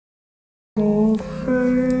Your face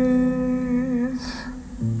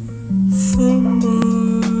from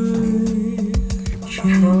my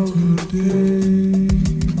childhood days.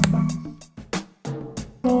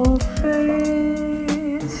 Your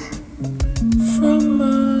face from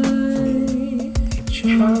my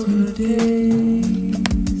childhood days.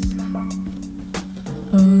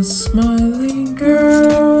 A smiling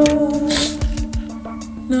girl,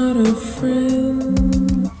 not a friend.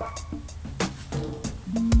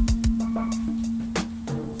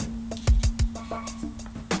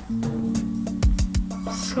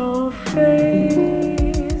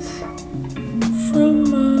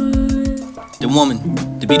 The woman,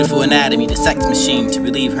 the beautiful anatomy, the sex machine to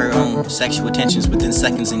relieve her own sexual tensions within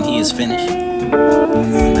seconds, and he is finished.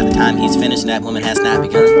 By the time he's finished, that woman has not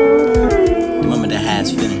begun. The woman that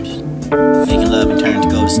has finished, making love in turn to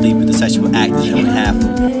go to sleep with the sexual act that only half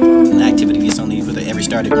an activity that's only with every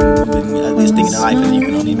started with the ugliest thing in life that you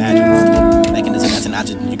can only imagine. Mechanism as an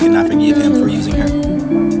object, you cannot forgive him for using her.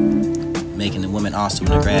 Making the woman also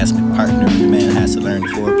an orgasmic partner. The man has to learn the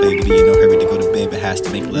foreplay to be in no hurry to go to bed, but has to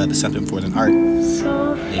make love to something more than art.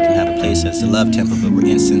 They can have a place that's the love temple, but where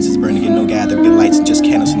incense is burning and no gather good lights and just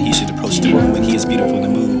candles, and he should approach the woman when he is beautiful in the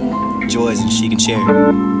mood, joys, and she can share.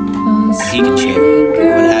 And he can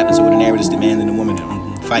share. What happens ordinarily is the man and the woman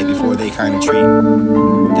fight before they kind of treat.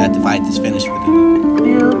 That the fight is finished with the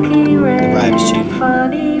bride is cheated.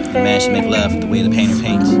 The man should make love the way the painter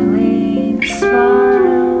paints.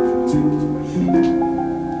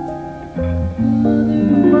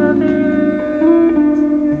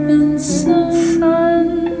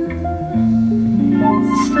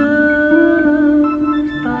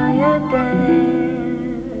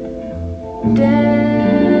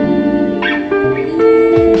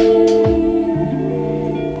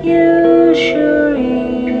 You sure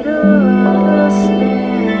you don't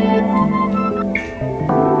understand.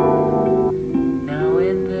 Now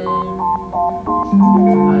and then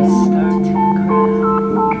I start to cry.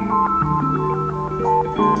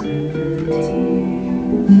 The tears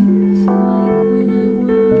like when I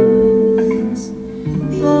was,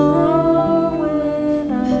 oh, when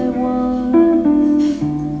I was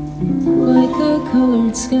like a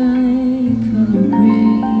colored sky, color gray.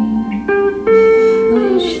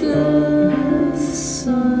 Wish the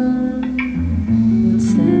sun would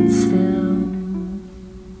stand still.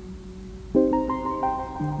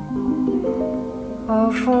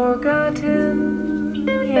 All forgotten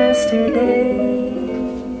yesterday.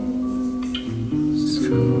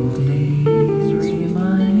 School days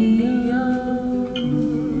remind me of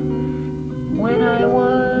when I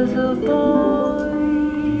was a boy.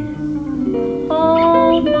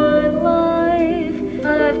 All my life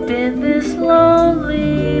I've been this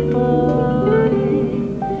lonely boy.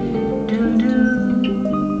 Do-do.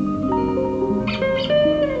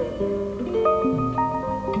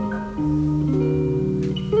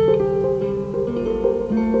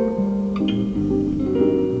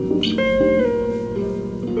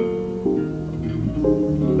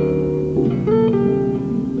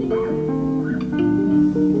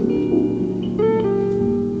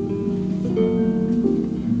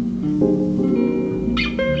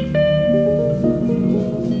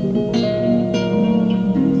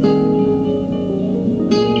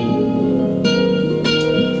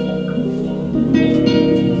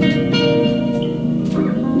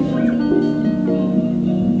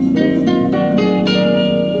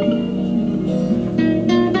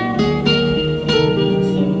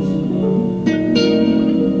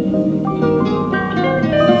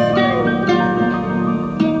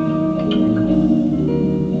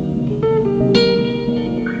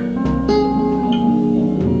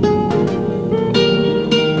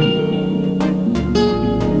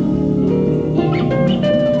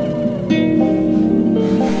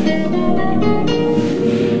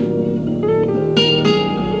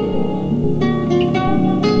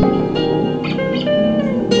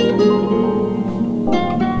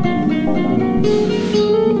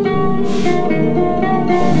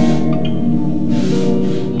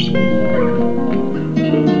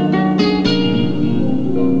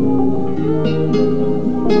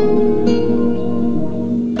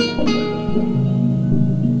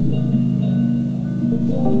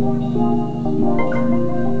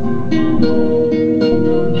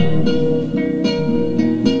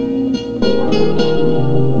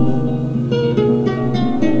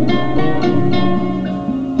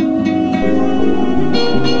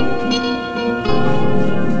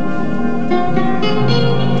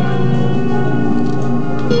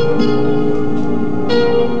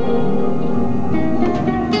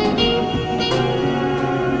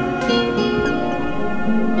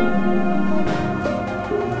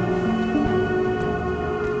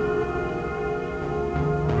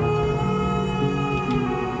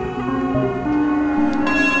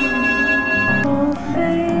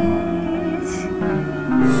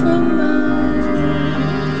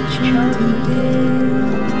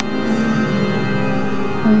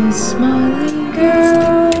 A smiling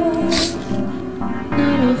girl,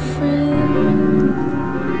 not a friend.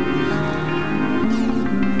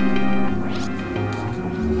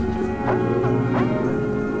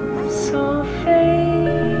 Saw a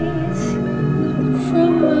face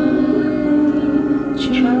from my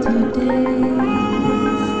childhood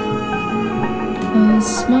days. A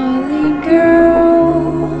smiling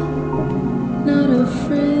girl, not a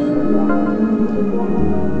friend.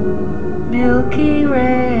 Milky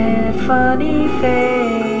red, funny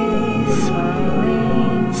face,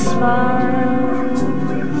 smiling smile.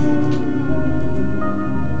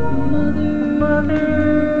 Mother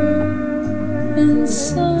and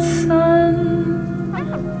son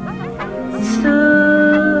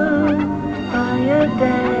stood by a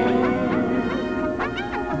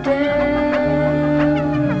Daddy,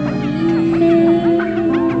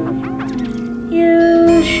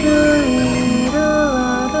 you sure eat a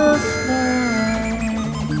lot of snacks.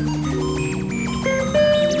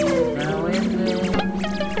 Now and then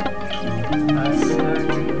I start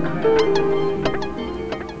to cry.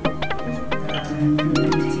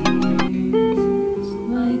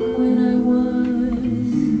 Like when I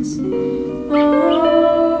was,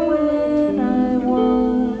 oh, when I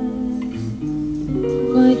was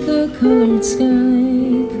like a colored sky,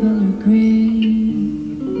 color gray.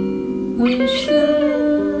 Wish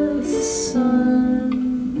the sun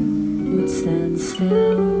would stand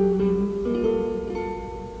still.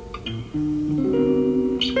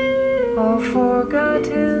 All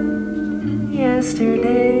forgotten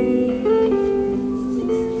yesterday.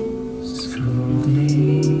 School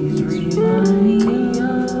days remind me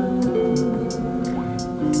of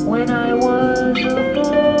when I was a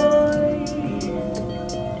boy.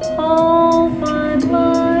 All my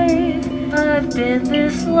life I've been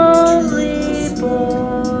this lonely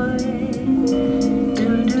boy.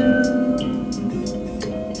 Do-do.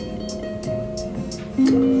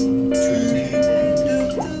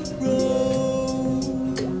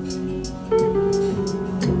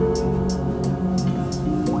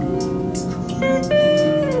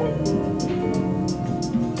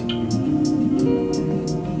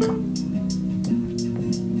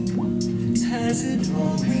 Has it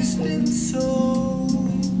always been so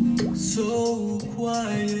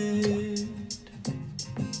quiet?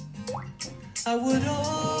 I would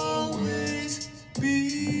always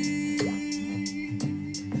be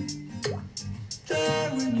there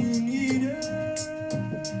when you need it.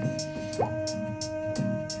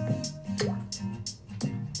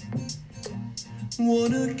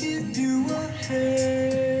 Wanna give you a hand,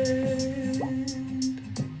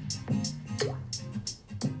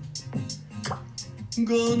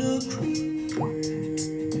 gonna creep,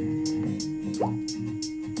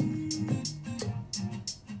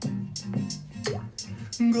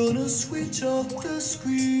 gonna switch off the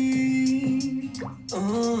screen,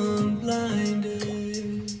 unblinded,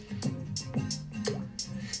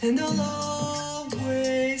 and I'll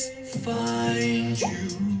always find you.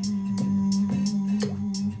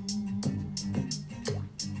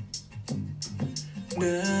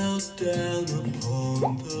 Knelt down upon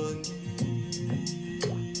the knees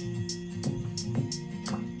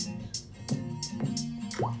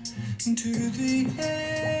to the end,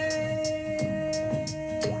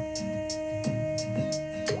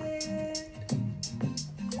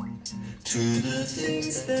 to the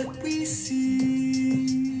things that we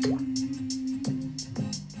see.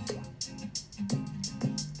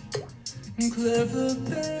 Clever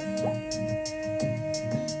band,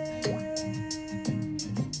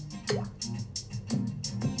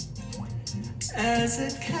 as a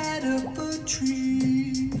cat up a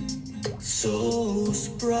tree, so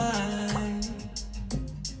spry,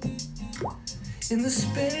 in the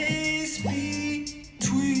space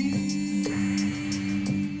between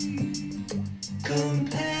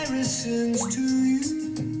comparisons to you,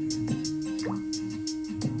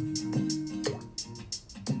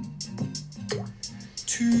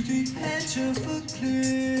 to the edge of a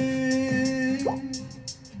cliff,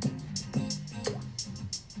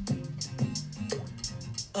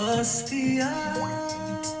 us the eye,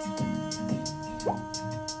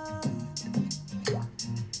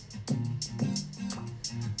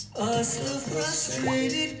 us the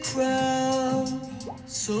frustrated crowd,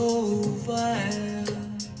 so vile.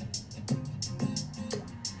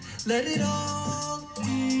 Let it all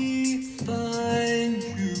define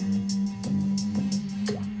you.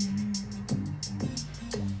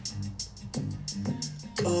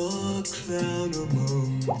 A clown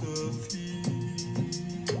among the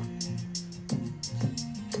fields,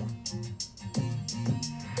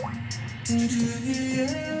 to the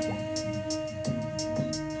end.